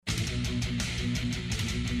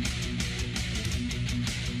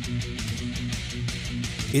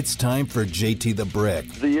It's time for JT the Brick.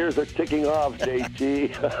 The years are ticking off,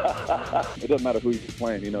 JT. It doesn't matter who you're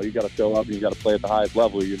playing. You got to show up and you got to play at the highest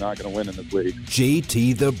level. You're not going to win in this league.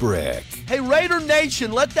 JT the Brick. Hey, Raider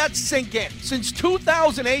Nation, let that sink in. Since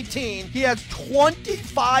 2018, he has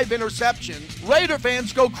 25 interceptions. Raider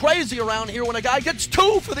fans go crazy around here when a guy gets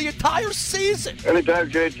 2 for the entire season. Anytime,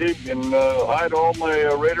 JT, and hi to all my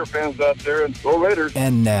Raider fans out there, and go Raiders.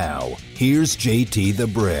 And now, here's JT the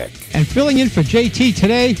Brick. And filling in for JT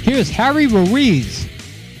today, here's Harry Ruiz.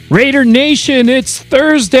 Raider Nation, it's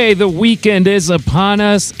Thursday. The weekend is upon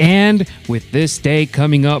us, and with this day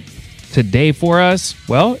coming up today for us,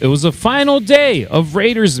 well, it was the final day of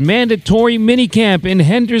Raiders mandatory minicamp in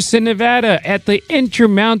Henderson, Nevada at the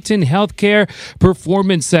Intermountain Healthcare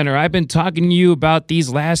Performance Center. I've been talking to you about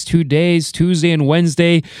these last 2 days, Tuesday and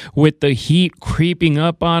Wednesday, with the heat creeping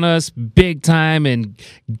up on us big time and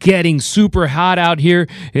getting super hot out here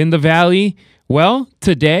in the valley. Well,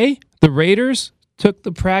 today, the Raiders took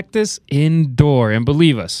the practice indoor. And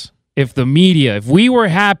believe us, if we were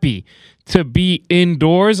happy to be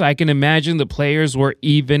indoors, I can imagine the players were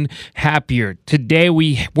even happier. Today,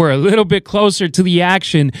 we were a little bit closer to the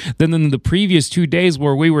action than in the previous 2 days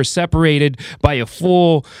where we were separated by a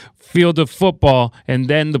full field of football, and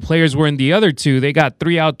then the players were in the other 2. They got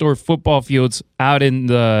 3 outdoor football fields out in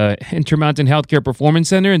the Intermountain Healthcare Performance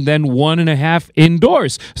Center and then 1.5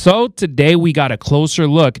 indoors. So today we got a closer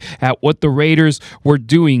look at what the Raiders were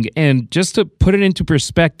doing. And just to put it into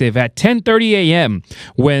perspective, at 10:30 a.m.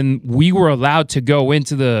 when we were allowed to go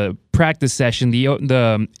into the practice session,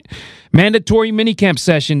 the mandatory minicamp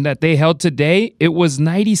session that they held today, it was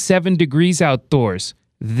 97 degrees outdoors.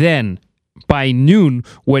 Then by noon,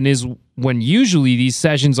 when usually these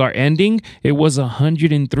sessions are ending, it was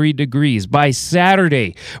 103 degrees. By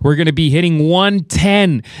Saturday, we're going to be hitting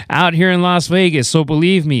 110 out here in Las Vegas. So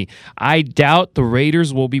believe me, I doubt the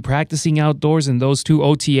Raiders will be practicing outdoors in those 2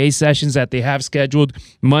 OTA sessions that they have scheduled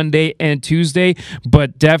Monday and Tuesday,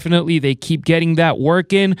 but definitely they keep getting that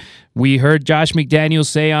work in. We heard Josh McDaniels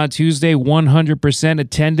say on Tuesday, 100%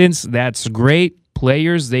 attendance. That's great.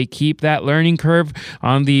 Players, they keep that learning curve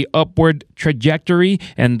on the upward trajectory,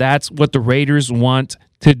 and that's what the Raiders want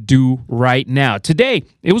to do right now. Today,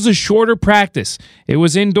 it was a shorter practice. It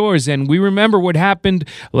was indoors, and we remember what happened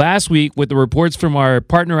last week with the reports from our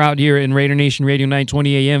partner out here in Raider Nation Radio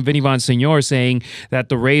 920 AM, Vinny Bonsignor, saying that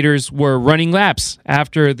the Raiders were running laps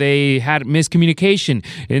after they had miscommunication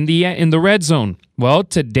in the red zone. Well,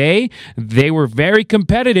 today, they were very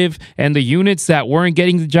competitive, and the units that weren't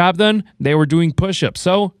getting the job done, they were doing push-ups.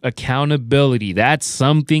 So, accountability, that's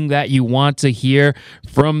something that you want to hear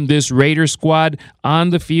from this Raider squad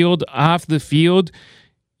on the field, off the field.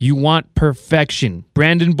 You want perfection.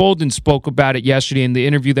 Brandon Bolden spoke about it yesterday in the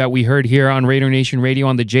interview that we heard here on Raider Nation Radio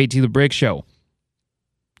on the JT the Brick Show.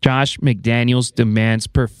 Josh McDaniels demands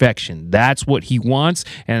perfection. That's what he wants,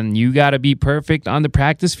 and you got to be perfect on the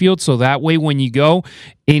practice field so that way when you go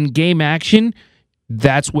in game action,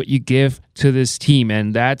 that's what you give to this team,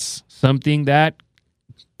 and that's something that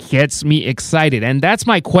gets me excited. And that's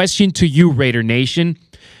my question to you, Raider Nation.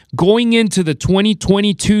 Going into the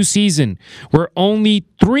 2022 season, we're only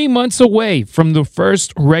 3 months away from the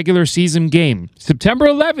first regular season game, September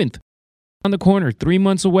 11th. On the corner, 3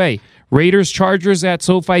 months away. Raiders Chargers at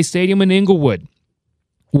SoFi Stadium in Inglewood.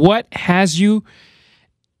 What has you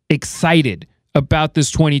excited about this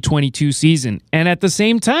 2022 season? And at the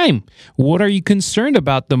same time, what are you concerned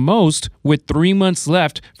about the most with 3 months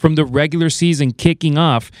left from the regular season kicking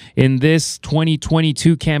off in this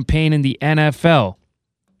 2022 campaign in the NFL?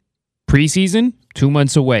 Preseason, 2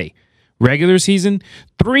 months away. Regular season,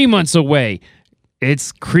 3 months away.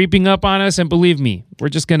 It's creeping up on us, and believe me, we're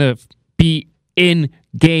just going to be in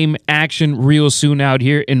game action real soon out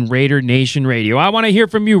here in Raider Nation Radio. I want to hear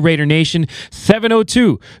from you, Raider Nation.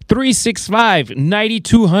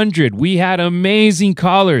 702-365-9200. We had amazing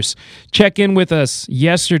callers check in with us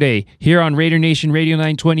yesterday here on Raider Nation Radio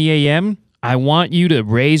 920 AM. I want you to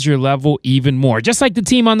raise your level even more, just like the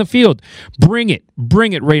team on the field. Bring it,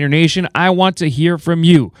 Raider Nation. I want to hear from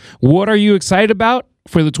you. What are you excited about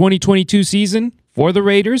for the 2022 season for the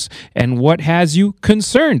Raiders, and what has you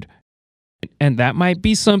concerned? And that might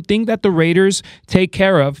be something that the Raiders take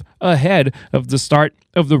care of ahead of the start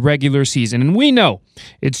of the regular season. And we know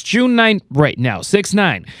it's June 9th right now,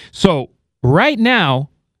 6-9. So right now,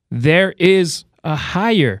 there is a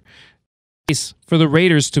higher space for the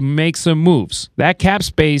Raiders to make some moves. That cap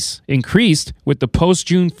space increased with the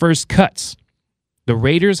post-June 1st cuts. The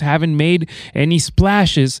Raiders haven't made any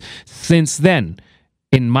splashes since then.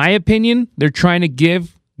 In my opinion, they're trying to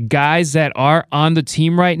give guys that are on the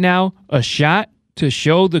team right now a shot to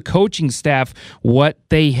show the coaching staff what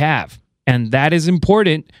they have. And that is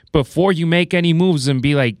important before you make any moves and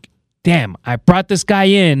be like, damn, I brought this guy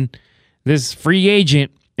in, this free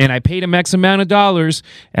agent, and I paid him X amount of dollars,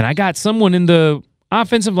 and I got someone in the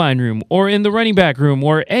offensive line room or in the running back room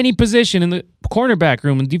or any position in the cornerback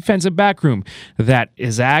room and defensive back room that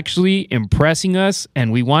is actually impressing us,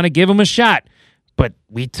 and we want to give him a shot. But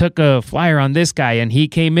we took a flyer on this guy, and he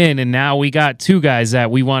came in, and now we got two guys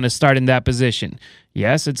that we want to start in that position.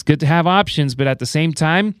 Yes, it's good to have options, but at the same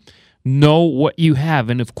time, know what you have.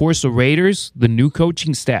 And, of course, the Raiders, the new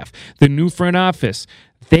coaching staff, the new front office,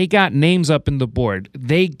 they got names up in the board.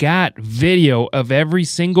 They got video of every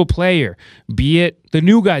single player, be it the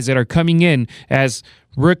new guys that are coming in as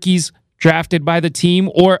rookies drafted by the team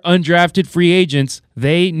or undrafted free agents.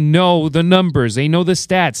 They know the numbers. They know the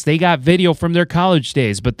stats. They got video from their college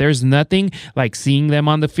days, but there's nothing like seeing them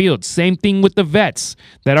on the field. Same thing with the vets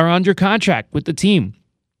that are under contract with the team.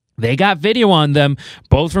 They got video on them,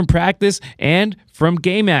 both from practice and from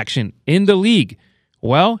game action in the league.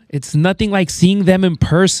 Well, it's nothing like seeing them in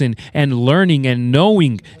person and learning and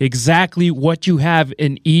knowing exactly what you have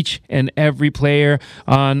in each and every player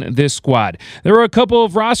on this squad. There were a couple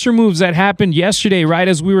of roster moves that happened yesterday right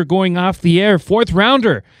as we were going off the air. Fourth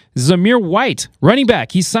rounder, Zamir White, running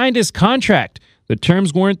back. He signed his contract. The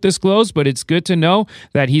terms weren't disclosed, but it's good to know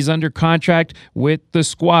that he's under contract with the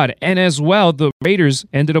squad. And as well, the Raiders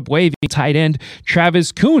ended up waiving tight end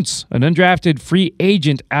Travis Kuntz, an undrafted free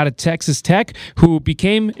agent out of Texas Tech, who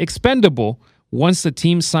became expendable once the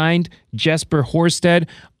team signed Jesper Horsted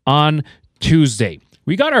on Tuesday.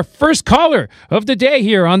 We got our first caller of the day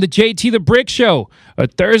here on the JT the Brick Show, a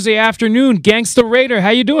Thursday afternoon. Gangsta Raider, how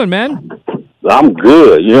you doing, man? I'm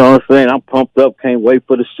good. You know what I'm saying? I'm pumped up. Can't wait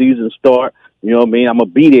for the season start. You know what I mean? I'm going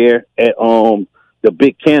to be there at the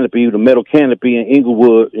big canopy, the metal canopy in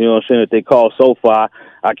Inglewood, you know what I'm saying, that they call SoFi.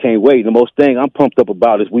 I can't wait. The most thing I'm pumped up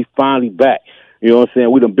about is we finally back. You know what I'm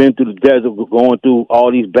saying? We done been through the desert, going through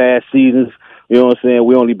all these bad seasons. You know what I'm saying?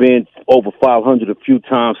 We only been over 500 a few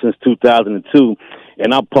times since 2002.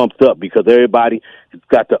 And I'm pumped up because everybody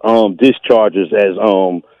got the discharges as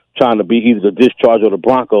trying to be either the discharge or the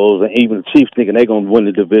Broncos, and even the Chiefs thinking they're going to win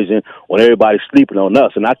the division when everybody's sleeping on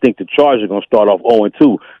us. And I think the Chargers are going to start off 0-2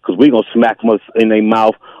 because we're going to smack them in their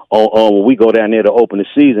mouth when we go down there to open the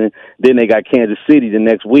season. Then they got Kansas City the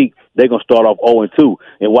next week. They're going to start off 0-2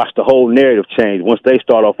 and watch the whole narrative change. Once they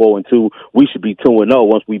start off 0-2, we should be 2-0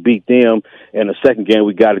 once we beat them. And the second game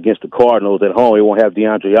we got against the Cardinals at home, they won't have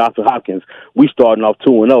DeAndre Hopkins. We starting off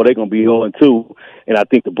 2-0. They're going to be 0-2. And I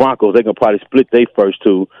think the Broncos, they're going to probably split their first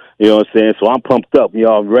two. You know what I'm saying? So I'm pumped up.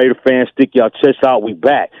 Y'all Raider fans, stick y'all chests out. We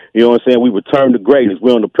back. You know what I'm saying? We return to greatness.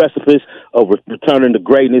 We're on the precipice of returning to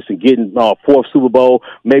greatness and getting our fourth Super Bowl,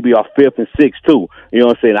 maybe our fifth and sixth too. You know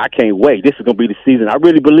what I'm saying? I can't wait. This is going to be the season. I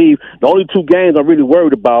really believe the only two games I'm really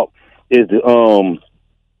worried about is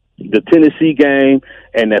the Tennessee game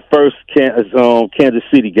and that first Kansas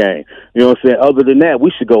City game. You know what I'm saying? Other than that,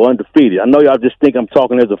 we should go undefeated. I know y'all just think I'm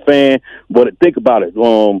talking as a fan, but think about it.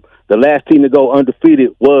 The last team to go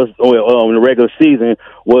undefeated was in the regular season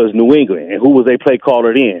was New England, and who was they play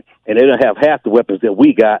caller then? And they don't have half the weapons that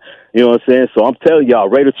we got. You know what I'm saying? So I'm telling y'all,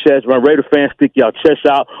 Raider fans, stick y'all chest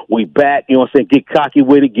out. We back. You know what I'm saying? Get cocky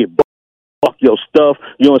with it. Get fuck your stuff.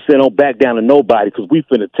 You know what I'm saying? Don't back down to nobody because we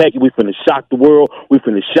finna take it. We finna shock the world. We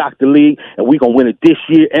finna shock the league. And we going to win it this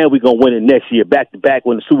year and we going to win it next year. Back to back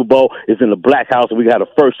when the Super Bowl is in the Black House and we got a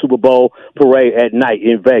first Super Bowl parade at night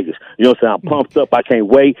in Vegas. You know what I'm saying? I'm pumped up. I can't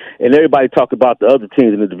wait. And everybody talked about the other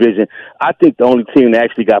teams in the division. I think the only team that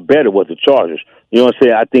actually got better was the Chargers. You know what I'm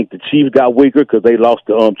saying? I think the Chiefs got weaker because they lost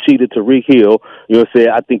the cheater Tariq Hill. You know what I'm saying?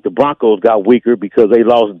 I think the Broncos got weaker because they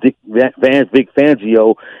lost Vic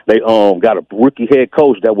Fangio. They got a rookie head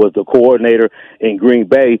coach that was the coordinator in Green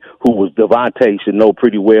Bay, who was Devontae, should know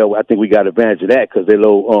pretty well. I think we got advantage of that because he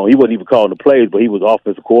wasn't even calling the plays, but he was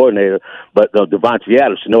offensive coordinator. But Devontae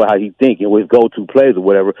Adams should know how he think and his go-to plays or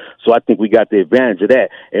whatever. So I think we got the advantage of that.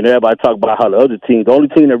 And everybody talk about how the other teams, the only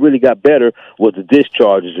team that really got better was the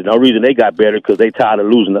Dischargers. And the reason they got better because they tired of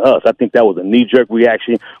losing to us. I think that was a knee-jerk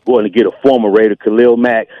reaction, going to get a former Raider, Khalil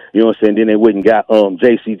Mack, you know what I'm saying? Then they went and got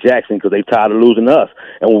J.C. Jackson because they tired of losing to us.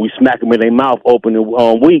 And when we smack them in their mouth opening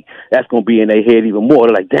week, that's going to be in their head even more.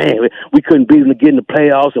 They're like, damn, we couldn't beat them to get in the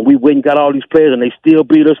playoffs, and we went and got all these players, and they still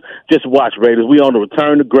beat us. Just watch, Raiders. We on the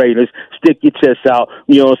return to greatness. Stick your chest out,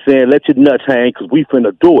 you know what I'm saying? Let your nuts hang because we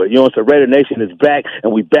finna do it. You know what I'm saying? Raider Nation is back,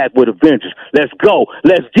 and we back with a vengeance. Let's go.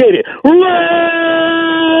 Let's get it. Raiders!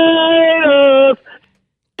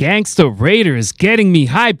 Gangsta Raider is getting me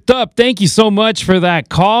hyped up. Thank you so much for that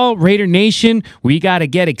call, Raider Nation. We got to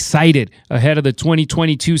get excited ahead of the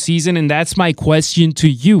 2022 season, and that's my question to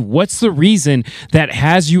you. What's the reason that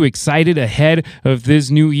has you excited ahead of this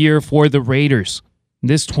new year for the Raiders?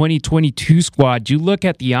 This 2022 squad, you look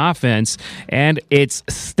at the offense, and it's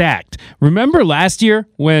stacked. Remember last year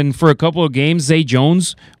when for a couple of games, Zay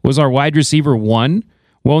Jones was our wide receiver 1?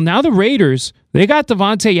 Well, now the Raiders, they got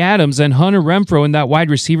Davante Adams and Hunter Renfrow in that wide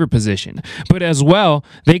receiver position. But as well,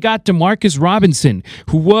 they got Demarcus Robinson,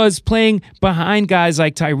 who was playing behind guys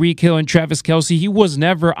like Tyreek Hill and Travis Kelce. He was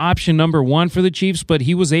never option number 1 for the Chiefs, but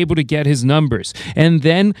he was able to get his numbers. And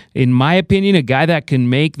then, in my opinion, a guy that can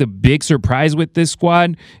make the big surprise with this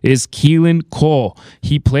squad is Keelan Cole.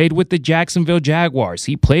 He played with the Jacksonville Jaguars.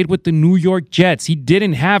 He played with the New York Jets. He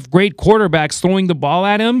didn't have great quarterbacks throwing the ball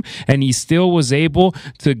at him, and he still was able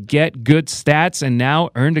to get good stats and now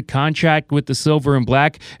earned a contract with the Silver and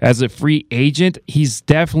Black as a free agent. He's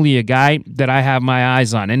definitely a guy that I have my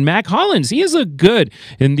eyes on. And Mac Hollins, he is a good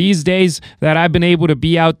in these days that I've been able to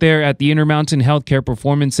be out there at the Intermountain Healthcare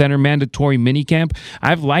Performance Center mandatory minicamp.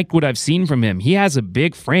 I've liked what I've seen from him. He has a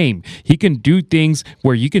big frame. He can do things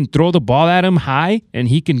where you can throw the ball at him high and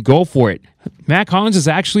he can go for it. Mac Hollins is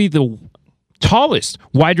actually the tallest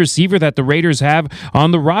wide receiver that the Raiders have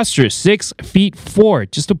on the roster,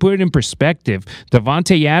 6'4". Just to put it in perspective,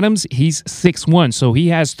 Davante Adams, he's 6'1", so he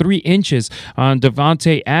has 3 inches on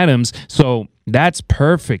Davante Adams. So that's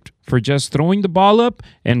perfect for just throwing the ball up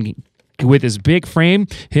and with his big frame,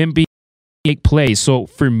 him being make plays. So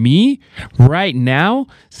for me, right now,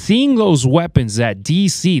 seeing those weapons that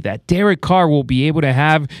DC, that Derek Carr will be able to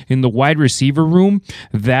have in the wide receiver room,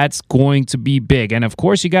 that's going to be big. And of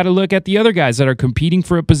course, you got to look at the other guys that are competing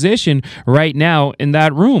for a position right now in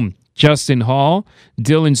that room. Justin Hall,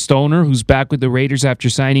 Dylan Stoner, who's back with the Raiders after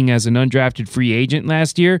signing as an undrafted free agent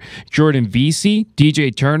last year, Jordan Vesey,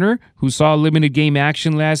 DJ Turner, who saw limited game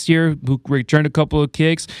action last year, who returned a couple of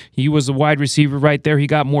kicks. He was a wide receiver right there. He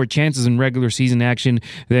got more chances in regular season action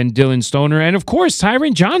than Dylan Stoner. And of course,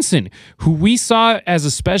 Tyron Johnson, who we saw as a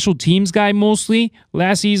special teams guy mostly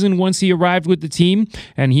last season once he arrived with the team,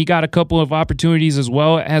 and he got a couple of opportunities as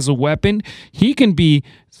well as a weapon. He can be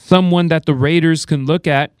someone that the Raiders can look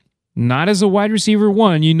at. Not as a wide receiver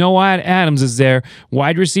 1. You know why Adams is there.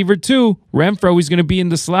 Wide receiver 2, Renfrow, he's going to be in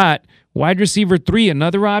the slot. Wide receiver 3,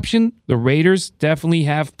 another option. The Raiders definitely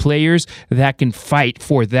have players that can fight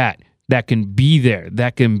for that can be there,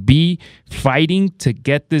 that can be fighting to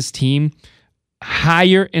get this team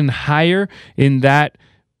higher and higher in that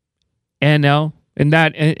NL, in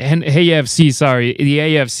that and AFC, the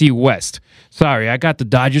AFC West. Sorry, I got the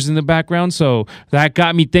Dodgers in the background, so that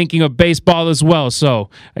got me thinking of baseball as well. So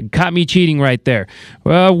it caught me cheating right there.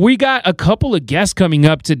 We got a couple of guests coming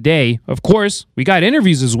up today. Of course, we got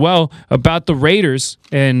interviews as well about the Raiders,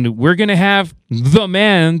 and we're going to have the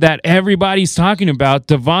man that everybody's talking about,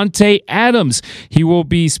 Davante Adams. He will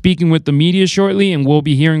be speaking with the media shortly, and we'll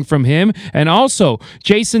be hearing from him. And also,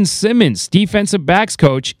 Jason Simmons, defensive backs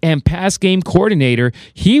coach and pass game coordinator.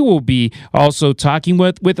 He will be also talking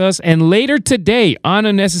with us. And later today, on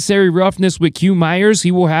Unnecessary Roughness with Q Myers,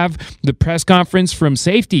 he will have the press conference from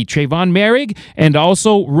safety Trayvon Merrick and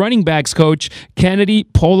also running backs coach Kennedy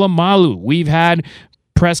Polamalu. We've had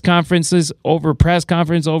press conferences over press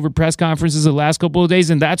conferences the last couple of days,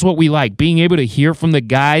 and that's what we like, being able to hear from the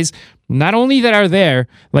guys, not only that are there,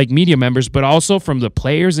 like media members, but also from the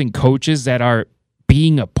players and coaches that are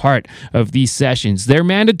being a part of these sessions. They're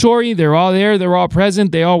mandatory, they're all there, they're all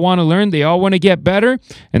present, they all want to learn, they all want to get better,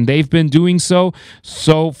 and they've been doing so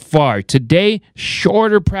far. Today,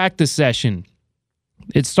 shorter practice session.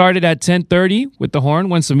 It started at 10:30 with the horn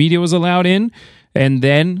once the media was allowed in. And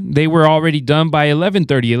then they were already done by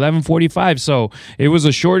 11:30, 11:45. So it was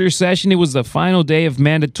a shorter session. It was the final day of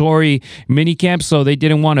mandatory minicamp, so they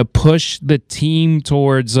didn't want to push the team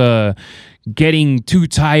towards getting too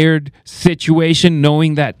tired situation,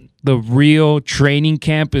 knowing that the real training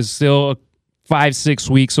camp is still 5-6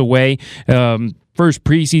 weeks away. First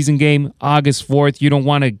preseason game, August 4th. You don't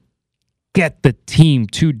want to get the team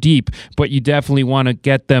too deep, but you definitely want to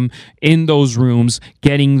get them in those rooms,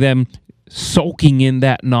 getting them soaking in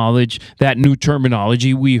that knowledge, that new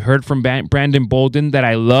terminology. We heard from Brandon Bolden that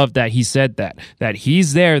I love that he said that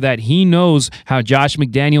he's there, that he knows how Josh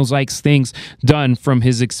McDaniels likes things done from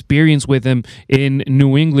his experience with him in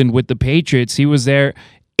New England with the Patriots. He was there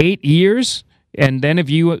 8 years, and then if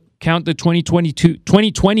you count the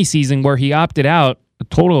 2020 season where he opted out a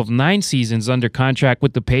total of 9 seasons under contract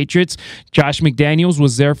with the Patriots. Josh McDaniels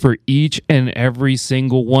was there for each and every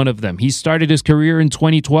single one of them. He started his career in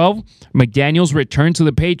 2012. McDaniels returned to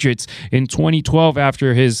the Patriots in 2012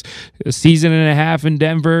 after his season and a half in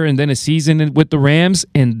Denver and then a season with the Rams,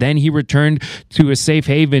 and then he returned to a safe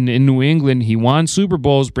haven in New England. He won Super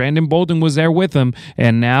Bowls. Brandon Bolden was there with him,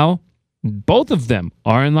 and now both of them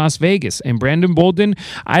are in Las Vegas. And Brandon Bolden,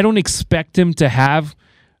 I don't expect him to have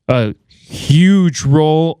a huge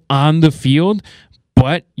role on the field,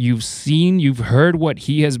 but you've heard what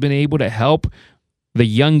he has been able to help the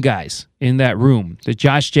young guys in that room. The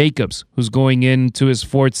Josh Jacobs, who's going into his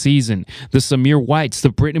 4th season. The Samir Whites, the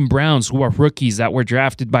Britton Browns, who are rookies that were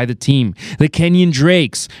drafted by the team. The Kenyon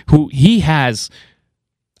Drakes, who he has...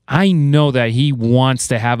 I know that he wants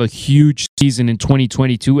to have a huge season in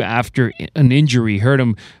 2022 after an injury hurt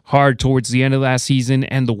him hard towards the end of last season,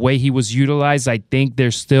 and the way he was utilized, I think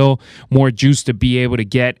there's still more juice to be able to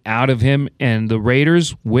get out of him. And the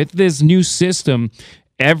Raiders, with this new system,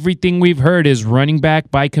 everything we've heard is running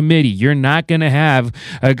back by committee. You're not going to have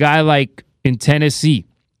a guy like in Tennessee,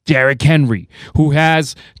 Derrick Henry, who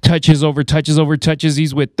has touches over touches.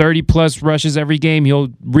 He's with 30-plus rushes every game. He'll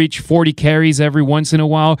reach 40 carries every once in a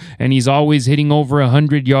while, and he's always hitting over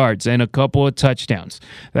 100 yards and a couple of touchdowns.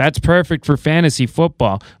 That's perfect for fantasy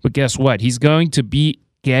football, but guess what? He's going to be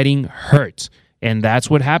getting hurt, and that's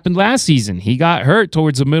what happened last season. He got hurt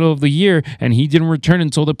towards the middle of the year, and he didn't return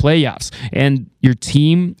until the playoffs. And your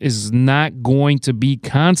team is not going to be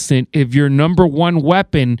constant if your number one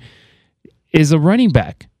weapon is a running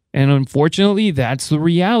back. And unfortunately, that's the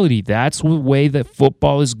reality. That's the way that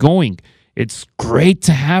football is going. It's great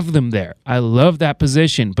to have them there. I love that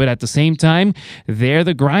position. But at the same time, they're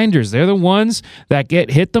the grinders. They're the ones that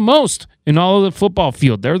get hit the most in all of the football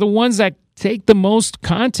field. They're the ones that take the most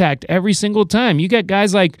contact every single time. You get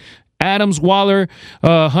guys like Adams, Waller,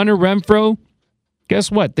 Hunter Renfrow.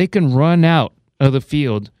 Guess what? They can run out of the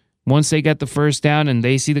field. Once they get the first down and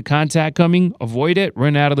they see the contact coming, avoid it,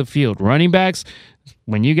 run out of the field. Running backs,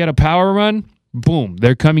 when you get a power run, boom,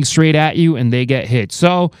 they're coming straight at you and they get hit.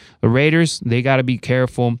 So the Raiders, they got to be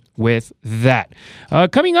careful with that.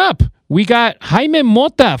 Coming up, we got Jaime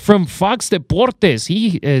Mota from Fox Deportes.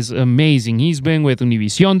 He is amazing. He's been with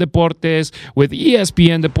Univision Deportes, with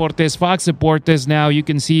ESPN Deportes, Fox Deportes. Now you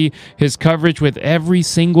can see his coverage with every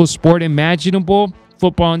single sport imaginable.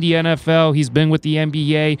 Football in the NFL. He's been with the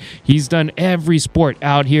NBA. He's done every sport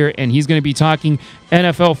out here, and he's going to be talking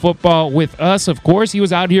NFL football with us. Of course, he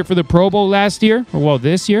was out here for the Pro Bowl last year, or well,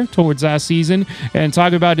 this year, towards last season, and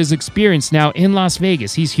talk about his experience now in Las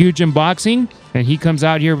Vegas. He's huge in boxing, and he comes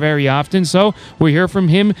out here very often. So we'll hear from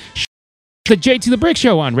him. The JT the Brick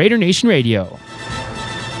Show on Raider Nation Radio.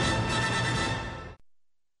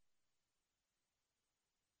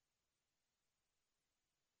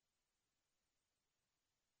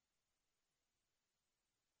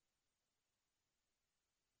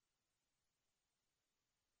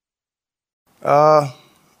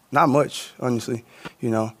 Not much, honestly.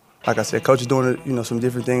 Like I said, coach is doing, some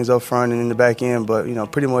different things up front and in the back end, but,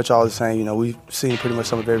 pretty much all the same. We've seen pretty much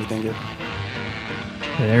some of everything here.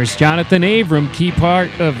 There's Jonathan Abram, key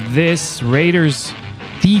part of this Raiders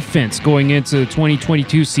defense going into the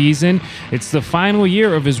 2022 season. It's the final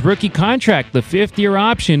year of his rookie contract. The 5th-year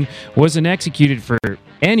option wasn't executed for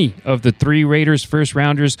any of the 3 Raiders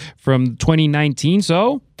first-rounders from 2019,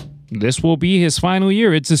 so this will be his final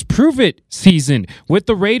year. It's his prove-it season with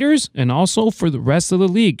the Raiders and also for the rest of the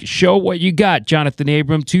league. Show what you got, Jonathan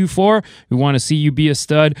Abram, 2-4. We want to see you be a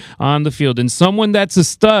stud on the field. And someone that's a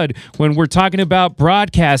stud when we're talking about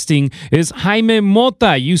broadcasting is Jaime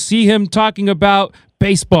Mota. You see him talking about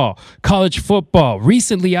baseball, college football.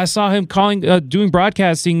 Recently, I saw him doing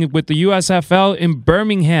broadcasting with the USFL in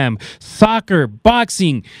Birmingham, soccer,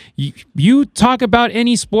 boxing. You talk about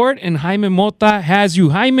any sport, and Jaime Mota has you.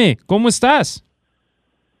 Jaime, ¿cómo estás?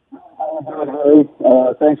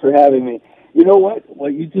 Thanks for having me. You know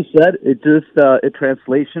what you just said, it just a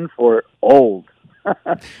translation for old.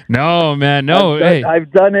 No, man, no.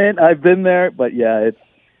 I've done it. I've been there, but yeah,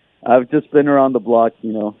 I've just been around the block,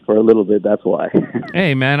 for a little bit. That's why.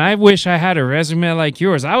 Hey, man, I wish I had a resume like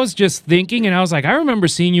yours. I was just thinking, and I was like, I remember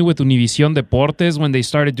seeing you with Univision Deportes when they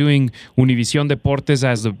started doing Univision Deportes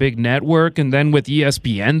as the big network, and then with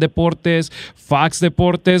ESPN Deportes, Fox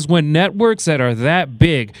Deportes. When networks that are that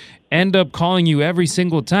big end up calling you every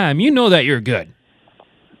single time, you know that you're good.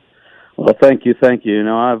 Well, thank you.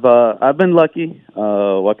 I've been lucky.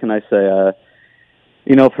 What can I say?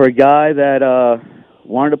 For a guy that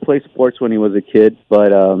wanted to play sports when he was a kid,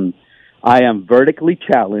 but I am vertically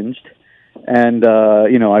challenged, and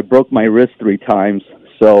I broke my wrist 3 times.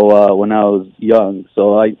 So when I was young,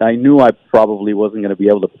 so I knew I probably wasn't going to be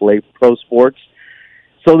able to play pro sports.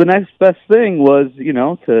 So the next best thing was,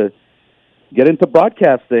 to get into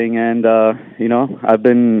broadcasting, and I've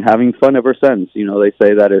been having fun ever since. They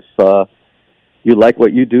say that if you like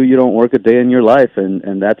what you do, you don't work a day in your life,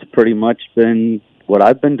 and that's pretty much been what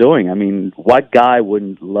I've been doing. I mean, what guy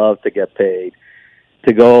wouldn't love to get paid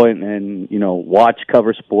to go and watch,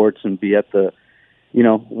 cover sports, and be at the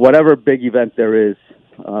whatever big event there is.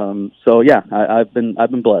 So yeah, I've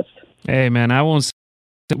been blessed. Hey man, I won't.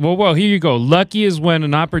 Well, here you go. Lucky is when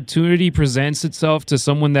an opportunity presents itself to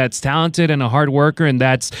someone that's talented and a hard worker, and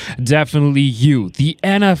that's definitely you. The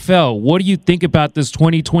NFL, what do you think about this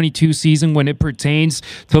 2022 season when it pertains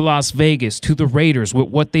to Las Vegas, to the Raiders, with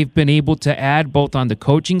what they've been able to add both on the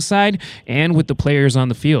coaching side and with the players on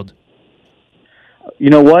the field?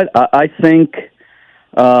 You know what? I think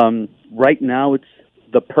right now it's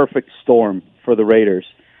the perfect storm for the Raiders.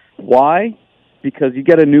 Why? Because you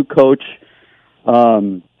get a new coach,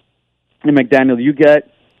 in McDaniel, you get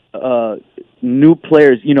new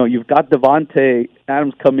players. You've got Devontae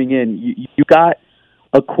Adams coming in. You got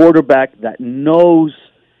a quarterback that knows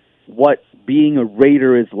what being a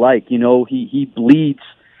Raider is like. He bleeds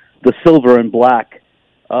the silver and black.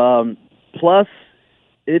 Plus,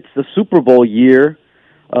 it's the Super Bowl year.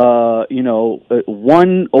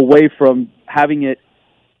 One away from having it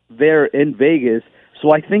there in Vegas.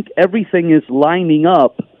 So I think everything is lining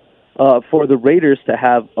up for the Raiders to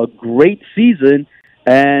have a great season,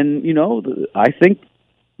 and I think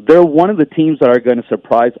they're one of the teams that are going to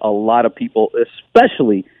surprise a lot of people,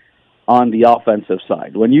 especially on the offensive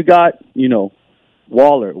side. When you got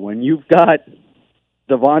Waller, when you've got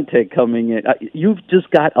Devontae coming in, you've just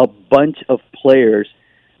got a bunch of players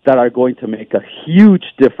that are going to make a huge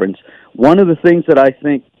difference. One of the things that I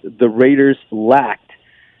think the Raiders lacked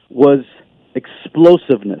was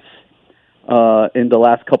explosiveness in the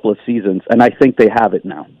last couple of seasons, and I think they have it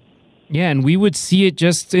now. Yeah, and we would see it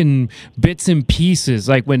just in bits and pieces.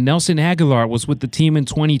 Like when Nelson Aguilar was with the team in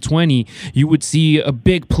 2020, you would see a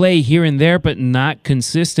big play here and there, but not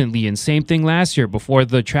consistently. And same thing last year before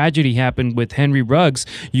the tragedy happened with Henry Ruggs.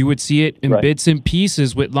 You would see it in bits and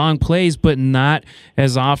pieces with long plays, but not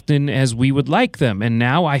as often as we would like them. And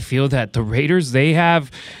now I feel that the Raiders, they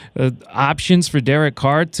have options for Derek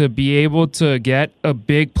Carr to be able to get a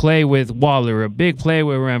big play with Waller, a big play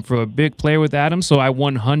with Renfro, a big play with Adams. So I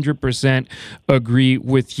 100% agree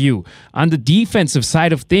with you. On the defensive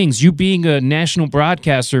side of things, you being a national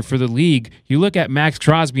broadcaster for the league, you look at Max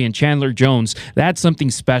Crosby and Chandler Jones. That's something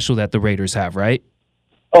special that the Raiders have, right?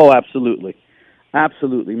 Oh, absolutely.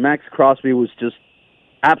 Absolutely. Max Crosby was just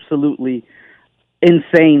absolutely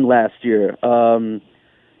insane last year.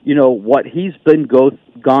 What he's been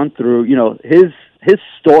gone through, his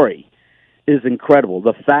story is incredible.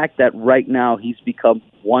 The fact that right now he's become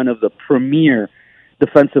one of the premier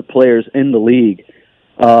defensive players in the league,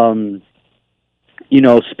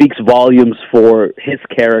 speaks volumes for his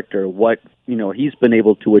character, what, he's been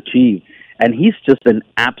able to achieve. And he's just an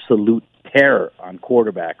absolute terror on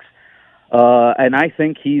quarterbacks. And I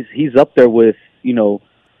think he's up there with,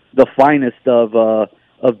 the finest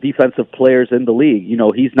of defensive players in the league.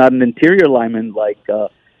 He's not an interior lineman like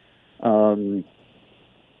an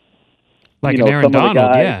Aaron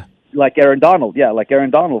Donald, yeah. Like Aaron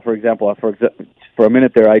Donald, for example. For a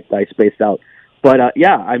minute there, I spaced out. But,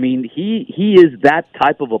 he is that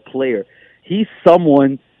type of a player. He's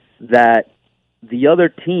someone that the other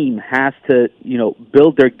team has to,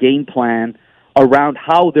 build their game plan around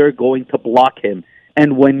how they're going to block him.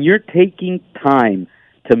 And when you're taking time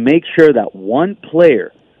to make sure that one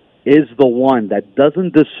player is the one that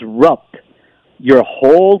doesn't disrupt your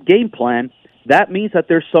whole game plan, that means that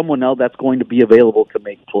there's someone else that's going to be available to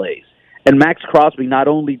make plays. And Max Crosby, not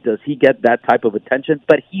only does he get that type of attention,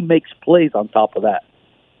 but he makes plays on top of that.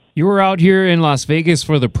 You were out here in Las Vegas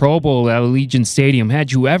for the Pro Bowl at Allegiant Stadium.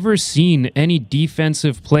 Had you ever seen any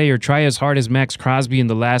defensive player try as hard as Max Crosby in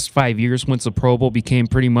the last 5 years once the Pro Bowl became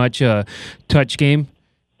pretty much a touch game?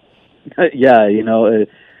 Yeah,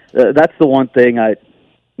 that's the one thing I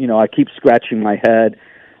keep scratching my head,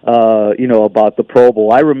 about the Pro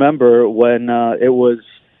Bowl. I remember when it was,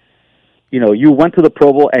 you went to the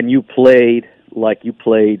Pro Bowl and you played like you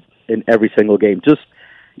played in every single game. Just,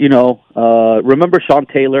 remember Sean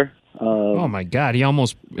Taylor? Oh my God, he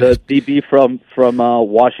almost the DB from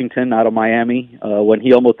Washington out of Miami when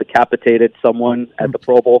he almost decapitated someone at the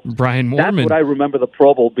Pro Bowl. Brian Moorman. That's what I remember the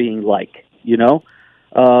Pro Bowl being like.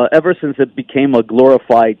 Ever since it became a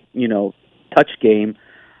glorified, touch game.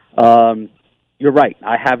 You're right.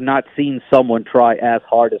 I have not seen someone try as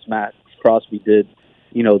hard as Max Crosby did,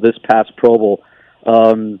 this past Pro Bowl.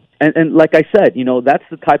 And like I said, that's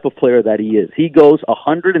the type of player that he is. He goes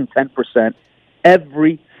 110%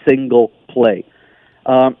 every single play.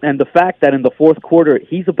 And the fact that in the fourth quarter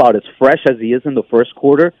he's about as fresh as he is in the first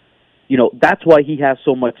quarter, that's why he has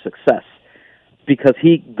so much success, because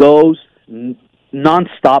he goes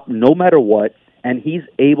nonstop no matter what, and he's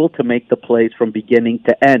able to make the plays from beginning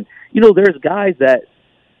to end. There's guys that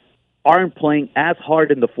aren't playing as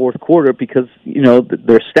hard in the fourth quarter because,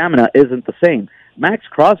 their stamina isn't the same. Max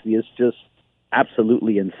Crosby is just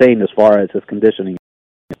absolutely insane as far as his conditioning.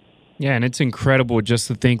 Yeah, and it's incredible just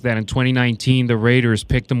to think that in 2019, the Raiders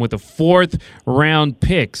picked him with a fourth-round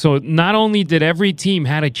pick. So not only did every team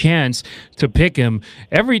had a chance to pick him,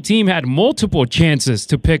 every team had multiple chances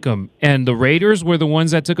to pick him, and the Raiders were the ones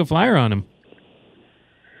that took a flyer on him.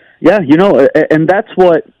 Yeah, and that's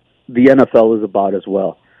what the NFL is about as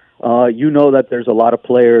well. That there's a lot of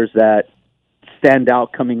players that stand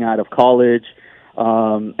out coming out of college,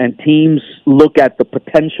 and teams look at the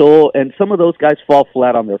potential, and some of those guys fall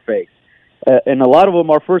flat on their face. And a lot of them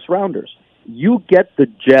are first-rounders. You get the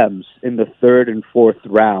gems in the third and fourth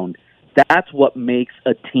round. That's what makes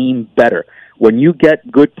a team better. When you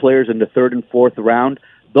get good players in the third and fourth round,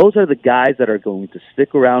 those are the guys that are going to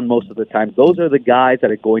stick around most of the time. Those are the guys that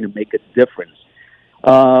are going to make a difference.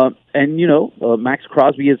 Max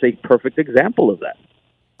Crosby is a perfect example of that.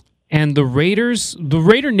 And the Raiders, the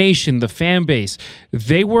Raider Nation, the fan base,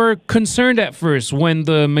 they were concerned at first when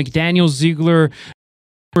the McDaniels-Ziegler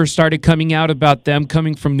first started coming out about them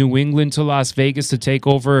coming from New England to Las Vegas to take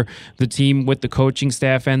over the team with the coaching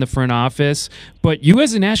staff and the front office. But you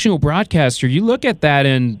as a national broadcaster, you look at that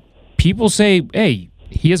and people say, hey,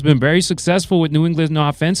 he has been very successful with New England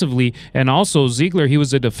offensively, and also Ziegler, he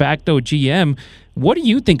was a de facto GM. What do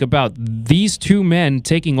you think about these two men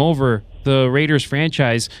taking over the Raiders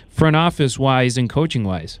franchise, front office-wise and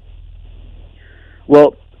coaching-wise?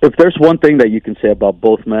 Well, if there's one thing that you can say about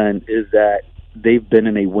both men is that they've been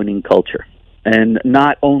in a winning culture, and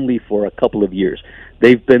not only for a couple of years.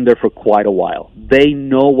 They've been there for quite a while. They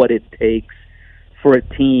know what it takes for a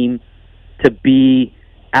team to be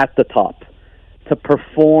at the top, to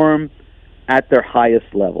perform at their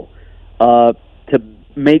highest level, to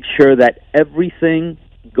make sure that everything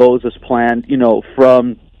goes as planned,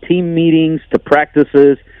 from team meetings to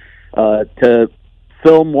practices to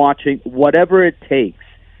film watching, whatever it takes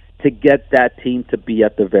to get that team to be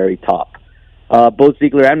at the very top. Both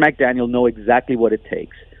Ziegler and McDaniel know exactly what it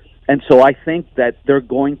takes. And so I think that they're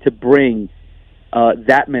going to bring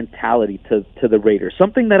that mentality to the Raiders.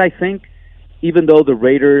 Something that I think, even though the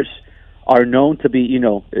Raiders are known to be,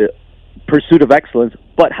 pursuit of excellence,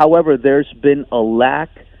 but however, there's been a lack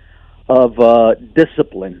of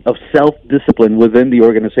discipline, of self-discipline within the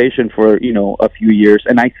organization for, a few years.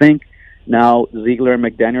 And I think now Ziegler and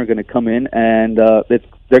McDaniel are going to come in and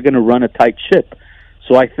they're going to run a tight ship.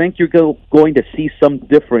 So I think you're going to see some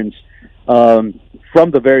difference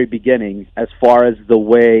from the very beginning as far as the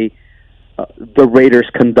way the Raiders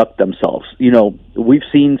conduct themselves. We've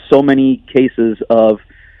seen so many cases of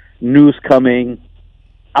news coming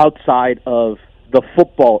outside of the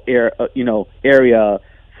football area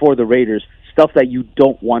for the Raiders, stuff that you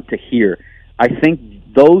don't want to hear. I think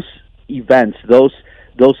those events, those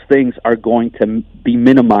things are going to be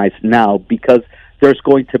minimized now because there's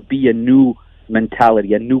going to be a new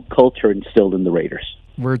mentality, a new culture instilled in the Raiders.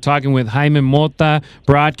 We're talking with Jaime Mota,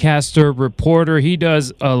 broadcaster, reporter. He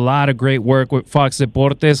does a lot of great work with Fox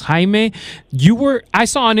Deportes. Jaime, I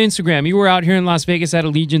saw on Instagram, you were out here in Las Vegas at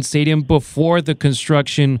Allegiant Stadium before the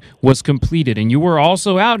construction was completed. And you were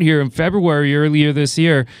also out here in February earlier this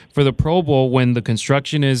year for the Pro Bowl when the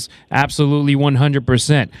construction is absolutely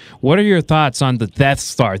 100%. What are your thoughts on the Death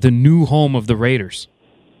Star, the new home of the Raiders?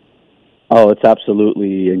 Oh, it's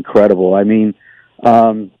absolutely incredible. I mean,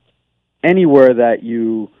 anywhere that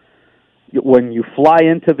when you fly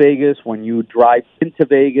into Vegas, when you drive into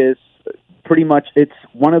Vegas, pretty much it's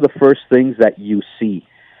one of the first things that you see.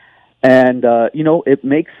 And, it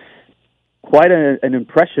makes quite an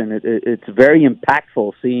impression. It's very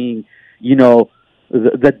impactful seeing,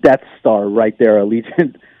 the Death Star right there,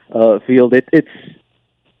 Allegiant Field. It's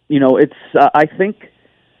I think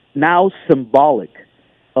now symbolic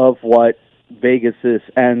of what Vegas is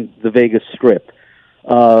and the Vegas Strip.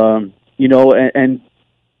 And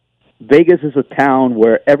Vegas is a town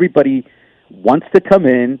where everybody wants to come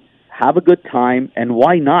in, have a good time, and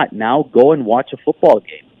why not now go and watch a football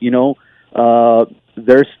game?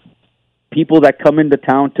 There's people that come into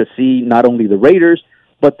town to see not only the Raiders,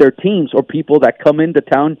 but their teams, or people that come into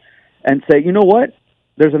town and say, you know what,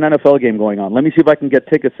 there's an NFL game going on. Let me see if I can get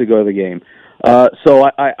tickets to go to the game. So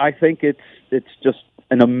I think it's just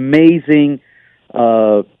an amazing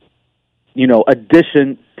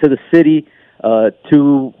addition to the city,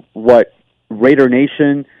 to what Raider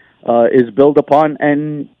Nation is built upon.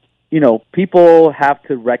 And, people have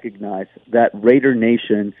to recognize that Raider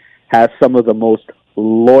Nation has some of the most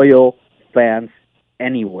loyal fans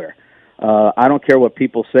anywhere. I don't care what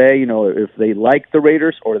people say, if they like the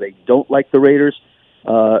Raiders or they don't like the Raiders.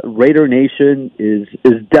 Raider Nation is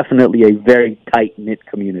definitely a very tight-knit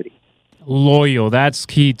community. Loyal, that's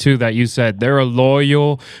key too, that you said. They're a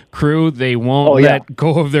loyal crew. They won't let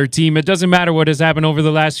go of their team. It doesn't matter what has happened over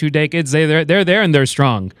the last few decades. They're there and they're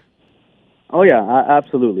strong. Oh, yeah,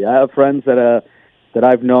 absolutely. I have friends that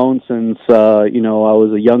I've known since, I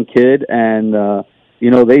was a young kid, and,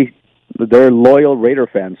 they're loyal Raider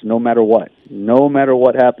fans no matter what. No matter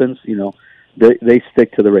what happens, they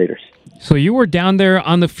stick to the Raiders. So you were down there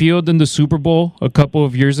on the field in the Super Bowl a couple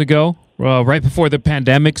of years ago, right before the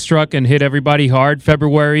pandemic struck and hit everybody hard.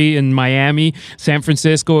 February in Miami, San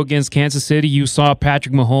Francisco against Kansas City. You saw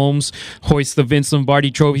Patrick Mahomes hoist the Vince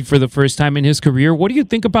Lombardi Trophy for the first time in his career. What do you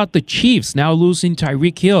think about the Chiefs now losing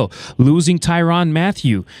Tyreek Hill, losing Tyrann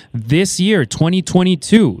Mathieu? This year,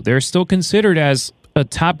 2022, they're still considered as a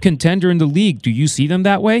top contender in the league. Do you see them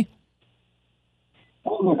that way?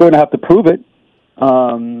 We're going to have to prove it.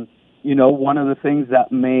 One of the things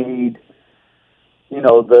that made,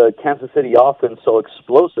 the Kansas City offense so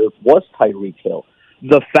explosive was Tyreek Hill.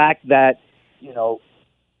 The fact that,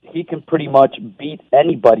 he can pretty much beat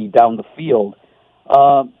anybody down the field,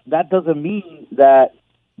 that doesn't mean that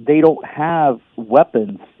they don't have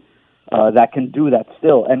weapons that can do that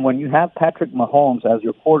still. And when you have Patrick Mahomes as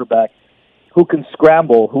your quarterback, who can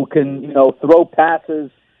scramble, who can, throw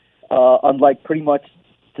passes, unlike pretty much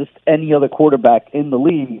just any other quarterback in the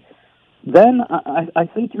league, then I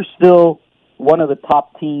think you're still one of the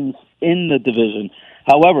top teams in the division.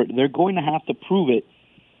 However, they're going to have to prove it,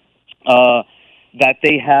 that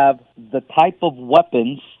they have the type of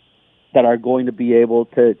weapons that are going to be able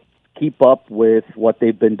to keep up with what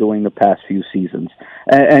they've been doing the past few seasons.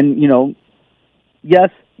 And yes,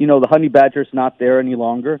 the Honey Badger's not there any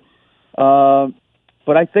longer.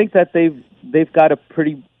 But I think that they've got a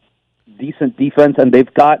pretty decent defense, and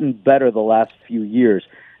they've gotten better the last few years.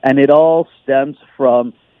 And it all stems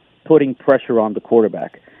from putting pressure on the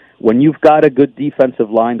quarterback. When you've got a good defensive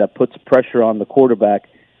line that puts pressure on the quarterback,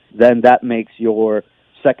 then that makes your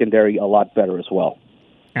secondary a lot better as well.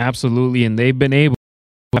 Absolutely, and they've been able,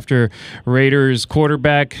 after Raiders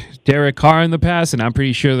quarterback Derek Carr in the past, and I'm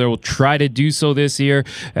pretty sure they will try to do so this year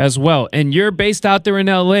as well. And you're based out there in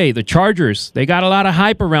L.A., the Chargers. They got a lot of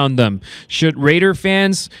hype around them. Should Raider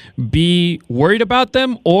fans be worried about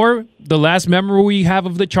them? Or the last memory we have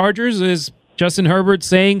of the Chargers is Justin Herbert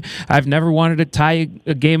saying, "I've never wanted to tie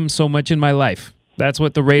a game so much in my life." That's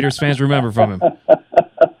what the Raiders fans remember from him.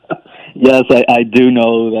 Yes, I do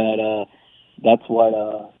know that that's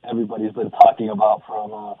what everybody's been talking about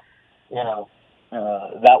from,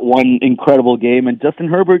 that one incredible game. And Justin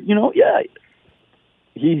Herbert,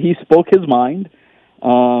 he spoke his mind,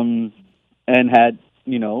 and had,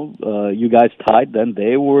 you guys tied, then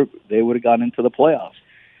they would have gone into the playoffs.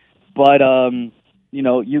 But,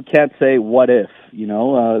 you can't say what if,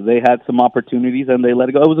 they had some opportunities and they let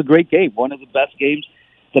it go. It was a great game, one of the best games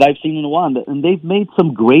that I've seen in a while. And they've made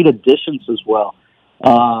some great additions as well.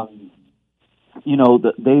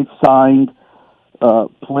 They've signed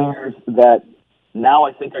players that now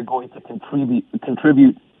I think are going to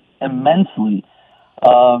contribute immensely,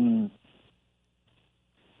 not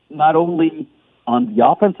only on the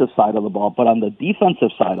offensive side of the ball, but on the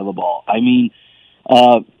defensive side of the ball. I mean,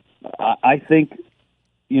 I think,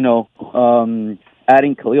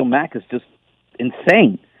 adding Khalil Mack is just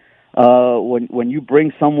insane. When you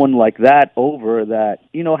bring someone like that over that,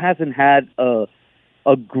 hasn't had a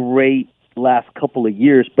great last couple of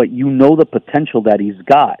years, but the potential that he's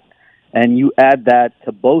got, and you add that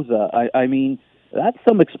to Bosa, I mean, that's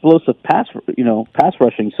some explosive pass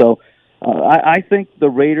rushing. So I think the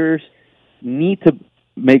Raiders need to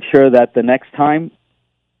make sure that the next time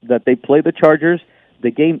that they play the Chargers,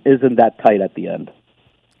 the game isn't that tight at the end.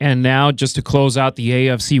 And now, just to close out the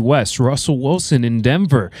AFC West, Russell Wilson in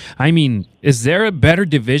Denver. I mean, is there a better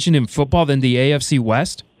division in football than the AFC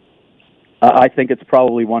West? I think it's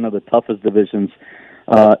probably one of the toughest divisions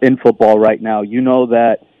in football right now. You know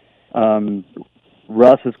that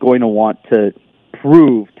Russ is going to want to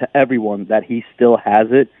prove to everyone that he still has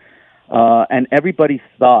it. And everybody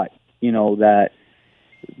thought, that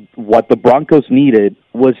what the Broncos needed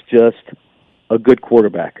was just a good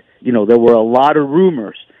quarterback. There were a lot of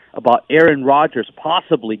rumors about Aaron Rodgers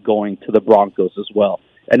possibly going to the Broncos as well.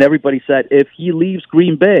 And everybody said if he leaves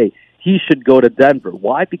Green Bay, he should go to Denver.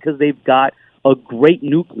 Why? Because they've got a great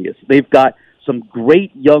nucleus. They've got some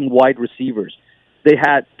great young wide receivers. They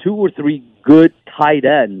had 2 or 3 good tight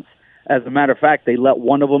ends. As a matter of fact, they let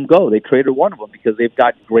one of them go. They traded one of them because they've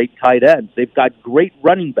got great tight ends. They've got great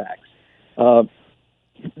running backs.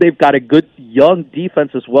 They've got a good young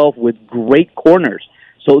defense as well with great corners.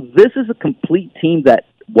 So this is a complete team that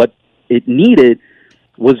what it needed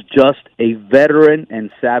was just a veteran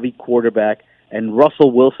and savvy quarterback. And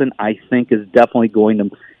Russell Wilson, I think, is definitely going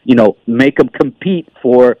to, make them compete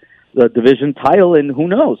for the division title. And who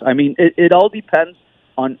knows? I mean, it all depends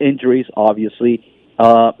on injuries, obviously,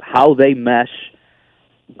 how they mesh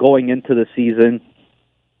going into the season.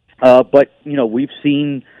 But we've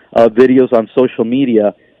seen videos on social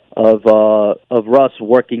media of Russ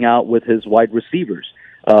working out with his wide receivers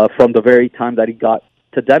from the very time that he got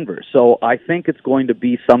to Denver. So I think it's going to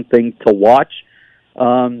be something to watch.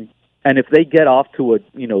 And if they get off to a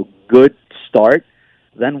good start,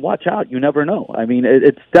 then watch out. You never know. I mean,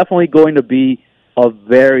 it's definitely going to be a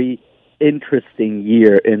very interesting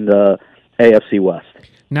year in the AFC West.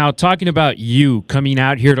 Now, talking about you coming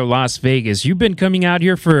out here to Las Vegas, you've been coming out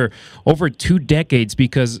here for over 2 decades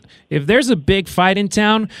because if there's a big fight in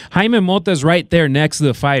town, Jaime Mota's right there next to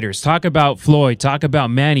the fighters. Talk about Floyd, talk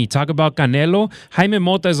about Manny, talk about Canelo. Jaime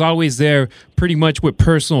Mota's always there pretty much with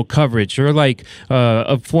personal coverage. Or like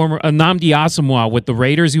a former Nnamdi Asomugha with the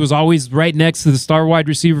Raiders. He was always right next to the star wide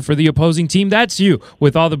receiver for the opposing team. That's you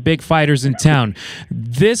with all the big fighters in town.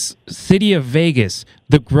 This city of Vegas,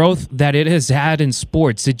 the growth that it has had in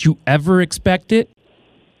sports, did you ever expect it?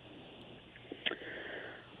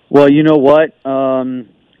 Well, you know what?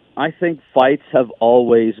 I think fights have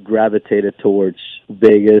always gravitated towards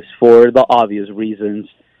Vegas for the obvious reasons.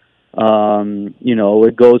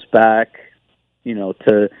 It goes back,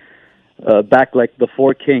 to back like the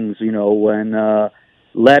Four Kings, when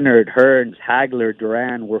Leonard, Hearns, Hagler,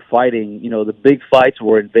 Duran were fighting. The big fights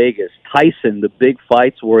were in Vegas. Tyson, the big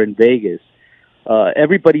fights were in Vegas.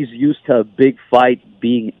 Everybody's used to a big fight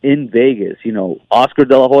being in Vegas. Oscar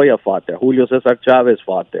De La Hoya fought there. Julio Cesar Chavez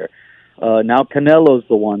fought there. Now Canelo's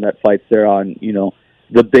the one that fights there on,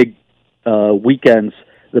 the big weekends,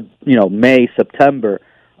 May, September.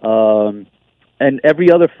 And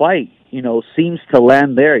every other fight, seems to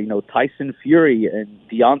land there. Tyson Fury and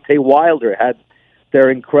Deontay Wilder had their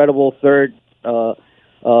incredible third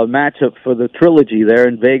matchup for the trilogy there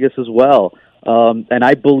in Vegas as well. And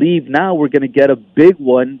I believe now we're going to get a big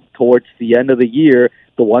one towards the end of the year,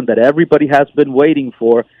 the one that everybody has been waiting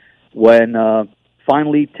for, when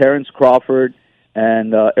finally Terrence Crawford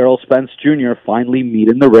and Errol Spence Jr. finally meet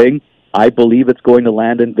in the ring. I believe it's going to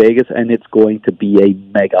land in Vegas, and it's going to be a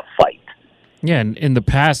mega fight. Yeah, and in the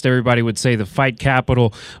past, everybody would say the fight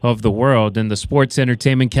capital of the world and the sports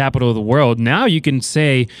entertainment capital of the world. Now you can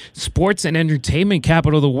say sports and entertainment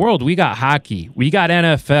capital of the world. We got hockey. We got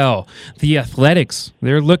NFL. The Athletics.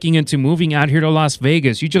 They're looking into moving out here to Las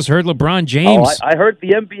Vegas. You just heard LeBron James. Oh, I heard the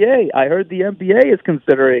NBA. I heard the NBA is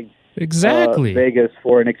considering Vegas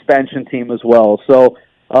for an expansion team as well. So,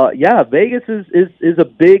 Vegas is a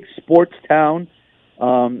big sports town.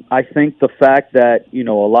 I think the fact that,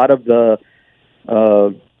 a lot of the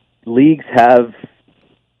leagues have,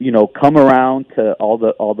 come around to all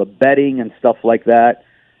the betting and stuff like that.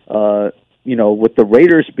 With the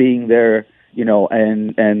Raiders being there,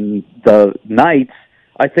 and the Knights,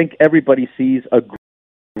 I think everybody sees a great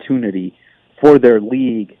opportunity for their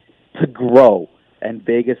league to grow. And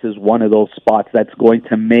Vegas is one of those spots that's going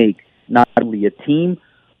to make not only a team,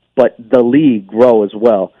 but the league grow as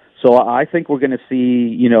well. So I think we're going to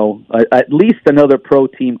see, at least another pro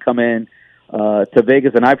team come in to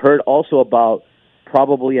Vegas. And I've heard also about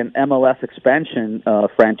probably an MLS expansion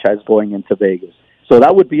franchise going into Vegas. So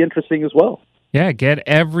that would be interesting as well. Yeah, get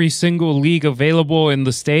every single league available in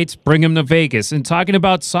the States, bring them to Vegas. And talking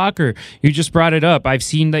about soccer, you just brought it up. I've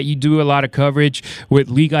seen that you do a lot of coverage with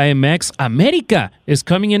Liga MX. America is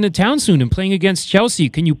coming into town soon and playing against Chelsea.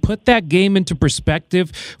 Can you put that game into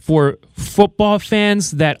perspective for football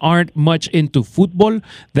fans that aren't much into football,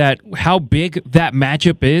 that how big that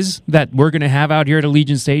matchup is that we're going to have out here at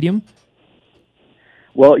Allegiant Stadium?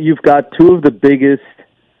 Well, you've got two of the biggest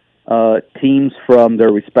teams from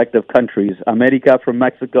their respective countries. America from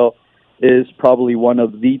Mexico is probably one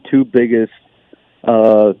of the two biggest,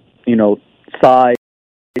 sides,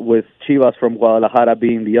 with Chivas from Guadalajara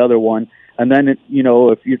being the other one. And then,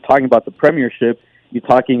 if you're talking about the Premiership, you're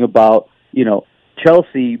talking about,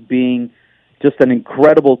 Chelsea being just an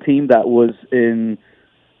incredible team that was in,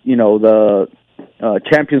 the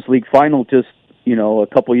Champions League final just, a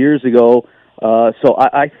couple years ago. So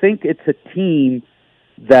I think it's a team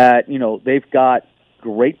that, they've got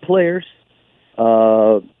great players.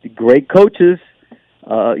 great coaches.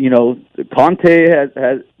 Conte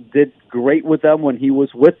did great with them when he was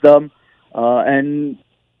with them, and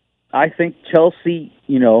I think Chelsea,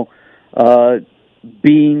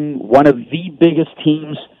 being one of the biggest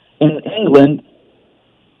teams in England,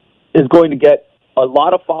 is going to get a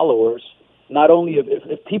lot of followers. Not only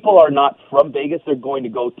if people are not from Vegas, they're going to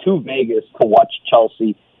go to Vegas to watch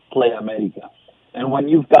Chelsea play America. And when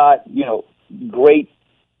you've got, great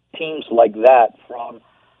teams like that from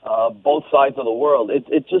both sides of the world,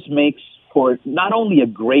 it just makes for not only a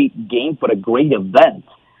great game, but a great event.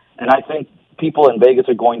 And I think people in Vegas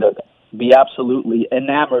are going to be absolutely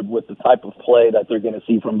enamored with the type of play that they're going to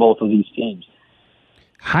see from both of these teams.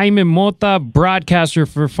 Jaime Mota, broadcaster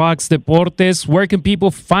for Fox Deportes. Where can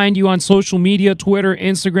people find you on social media, Twitter,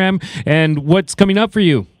 Instagram, and what's coming up for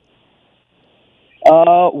you?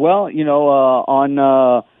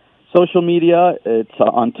 On social media, it's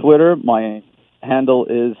on Twitter. My handle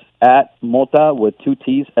is @Mota with 2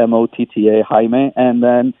 T's, Motta, Jaime. And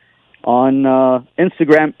then on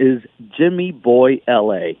Instagram is Jimmy Boy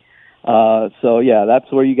LA.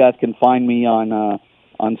 That's where you guys can find me on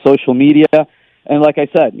social media. And like I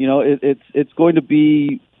said, it's going to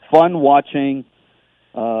be fun watching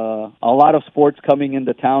a lot of sports coming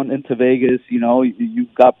into town, into Vegas.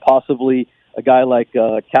 You've got possibly a guy like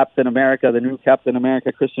Captain America, the new Captain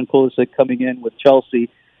America, Christian Pulisic, coming in with Chelsea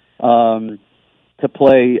to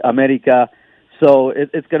play America. So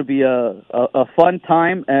it's going to be a fun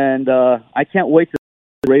time, and I can't wait to see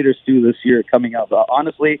what the Raiders do this year coming up.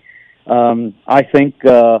 Honestly, I think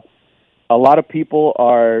a lot of people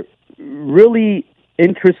are really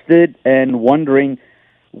interested and wondering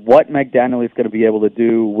what McDaniel is going to be able to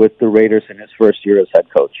do with the Raiders in his first year as head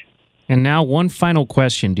coach. And now one final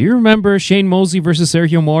question. Do you remember Shane Mosley versus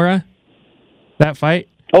Sergio Mora? That fight?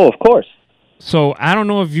 Oh, of course. So I don't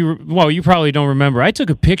know if you probably don't remember. I took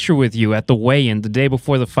a picture with you at the weigh-in the day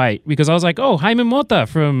before the fight because I was like, oh, Jaime Mota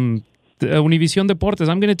from Univision Deportes.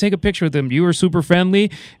 I'm going to take a picture with him. You were super friendly,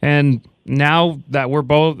 and now that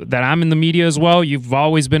I'm in the media as well, you've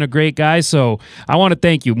always been a great guy. So I want to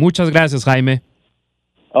thank you. Muchas gracias, Jaime.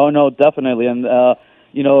 Oh, no, definitely. And,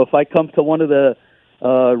 if I come to one of the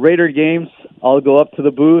Raider games, I'll go up to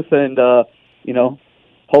the booth and,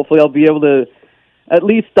 hopefully I'll be able to at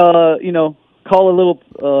least, call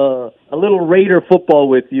a little Raider football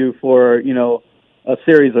with you for, a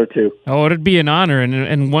series or two. Oh, it'd be an honor.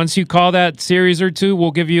 And once you call that series or two,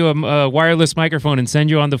 we'll give you a wireless microphone and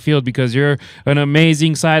send you on the field because you're an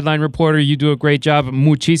amazing sideline reporter. You do a great job.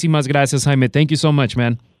 Muchísimas gracias, Jaime. Thank you so much,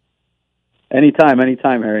 man. Anytime,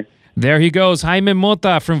 Harry. There he goes, Jaime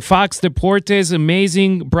Mota from Fox Deportes,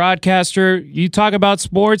 amazing broadcaster. You talk about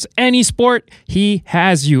sports, any sport, he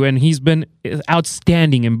has you, and he's been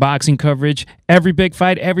outstanding in boxing coverage. Every big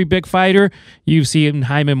fight, every big fighter, you see him,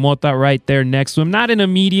 Jaime Mota, right there next to him. Not in a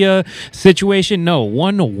media situation, no,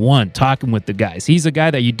 one-to-one, talking with the guys. He's a guy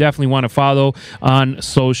that you definitely want to follow on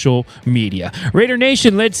social media. Raider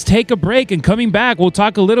Nation, let's take a break, and coming back, we'll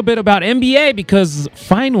talk a little bit about NBA because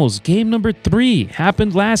finals, game number 3,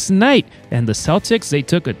 happened last night, and the Celtics, they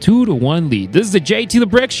took a 2-1 lead. This is the JT the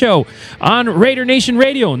Brick Show on Raider Nation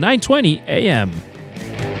Radio, 920 AM.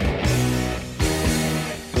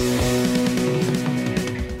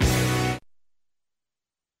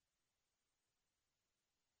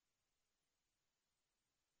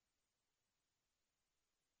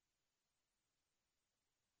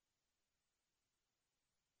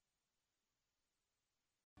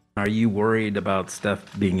 Are you worried about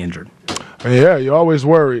Steph being injured? Yeah, you're always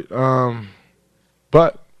worried.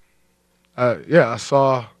 But I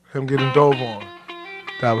saw him getting dove on.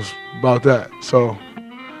 That was about that. So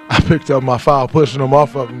I picked up my foul, pushing him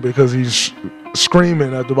off of him because he's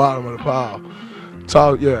screaming at the bottom of the pile.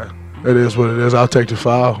 So, yeah, it is what it is. I'll take the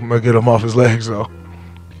foul. I'm going to get him off his legs, though.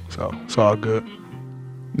 So it's all good.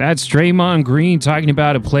 That's Draymond Green talking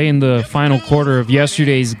about a play in the final quarter of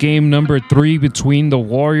yesterday's game number 3 between the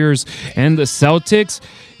Warriors and the Celtics.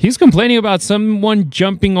 He's complaining about someone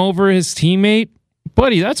jumping over his teammate.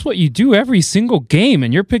 Buddy, that's what you do every single game,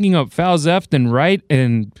 and you're picking up fouls left and right,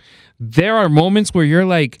 and there are moments where you're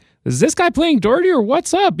like, is this guy playing dirty or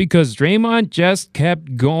what's up? Because Draymond just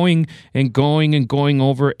kept going and going and going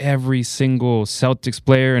over every single Celtics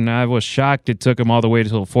player, and I was shocked it took him all the way to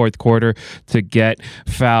the fourth quarter to get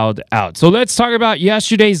fouled out. So let's talk about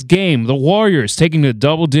yesterday's game. The Warriors taking a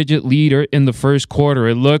double-digit lead in the first quarter.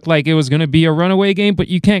 It looked like it was going to be a runaway game, but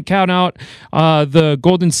you can't count out the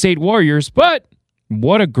Golden State Warriors. But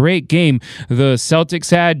what a great game the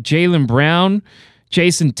Celtics had. Jaylen Brown,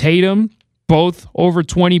 Jason Tatum, both over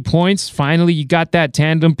 20 points. Finally, you got that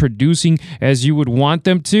tandem producing as you would want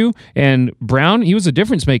them to. And Brown, he was a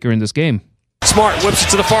difference maker in this game. Smart whips it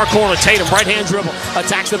to the far corner. Tatum, right-hand dribble.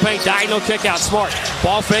 Attacks the paint. Diagonal kick out. Smart.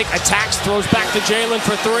 Ball fake. Attacks. Throws back to Jalen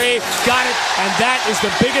for three. Got it. And that is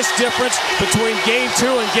the biggest difference between Game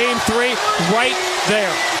 2 and Game 3 right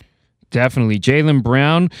there. Definitely. Jaylen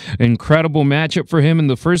Brown, incredible matchup for him in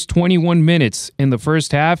the first 21 minutes. In the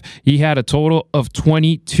first half, he had a total of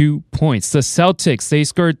 22 points. The Celtics, they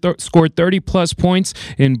scored 30-plus points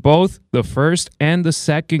in both the first and the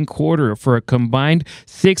second quarter for a combined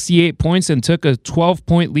 68 points and took a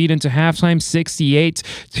 12-point lead into halftime,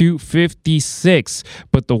 68-56.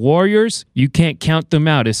 But the Warriors, you can't count them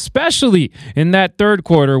out, especially in that third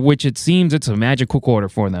quarter, which it seems it's a magical quarter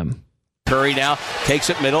for them. Curry now takes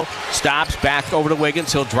it middle, stops, back over to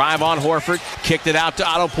Wiggins. He'll drive on Horford, kicked it out to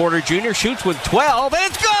Otto Porter Jr., shoots with 12, and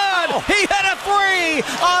it's good! Oh. He hit a three!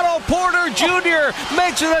 Otto Porter Jr.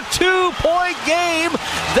 makes it a 2-point game.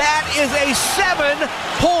 That is a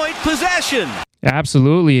 7-point possession.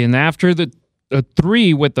 Absolutely, and after the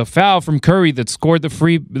three with the foul from Curry that scored the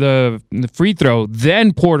free throw,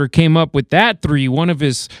 then Porter came up with that three, one of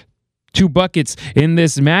his 2 buckets in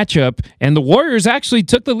this matchup, and the Warriors actually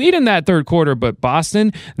took the lead in that third quarter, but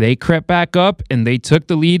Boston, they crept back up and they took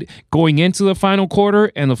the lead going into the final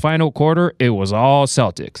quarter, and the final quarter, it was all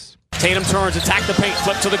Celtics. Tatum turns, attack the paint,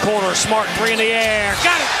 flip to the corner, Smart, three in the air,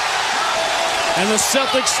 got it! And the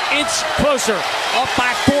Celtics inch closer, up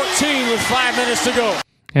by 14 with 5 minutes to go.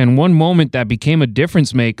 And one moment that became a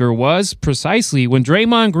difference maker was precisely when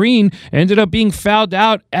Draymond Green ended up being fouled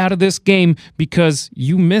out of this game because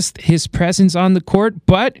you missed his presence on the court,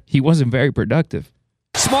 but he wasn't very productive.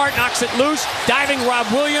 Smart knocks it loose, diving Rob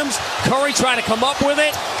Williams. Curry trying to come up with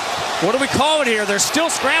it. What do we call it here? They're still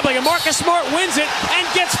scrambling, and Marcus Smart wins it and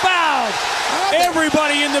gets fouled.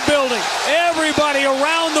 Everybody in the building, everybody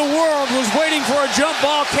around the world was waiting for a jump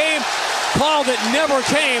ball. Call that never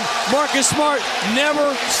came. Marcus Smart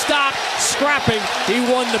never stopped scrapping. He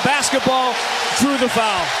won the basketball, drew the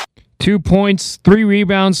foul. 2 points, 3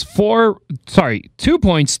 rebounds, 2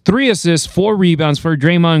 points, 3 assists, 4 rebounds for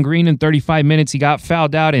Draymond Green in 35 minutes. He got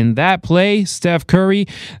fouled out in that play. Steph Curry,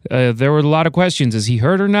 there were a lot of questions. Is he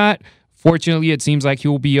hurt or not? Fortunately, it seems like he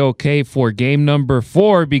will be okay for game number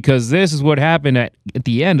 4 because this is what happened at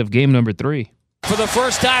the end of game number 3. For the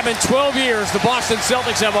first time in 12 years, the Boston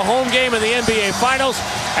Celtics have a home game in the NBA Finals,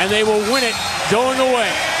 and they will win it going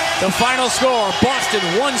away. The final score, Boston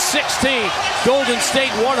 116, Golden State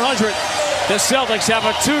 100. The Celtics have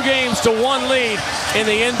a 2-1 lead in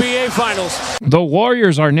the NBA Finals. The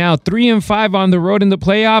Warriors are now 3-5 on the road in the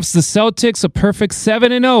playoffs. The Celtics a perfect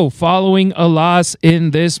 7-0 following a loss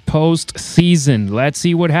in this postseason. Let's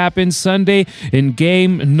see what happens Sunday in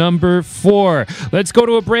game number 4. Let's go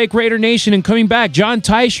to a break, Raider Nation, and coming back, John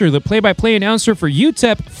Teicher, the play-by-play announcer for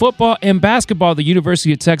UTEP football and basketball, the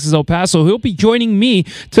University of Texas El Paso. He'll be joining me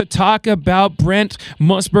to talk about Brent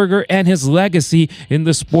Musburger and his legacy in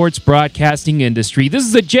the sports broadcasting industry. This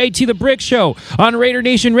is the JT the Brick Show on Raider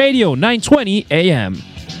Nation Radio, 920 AM.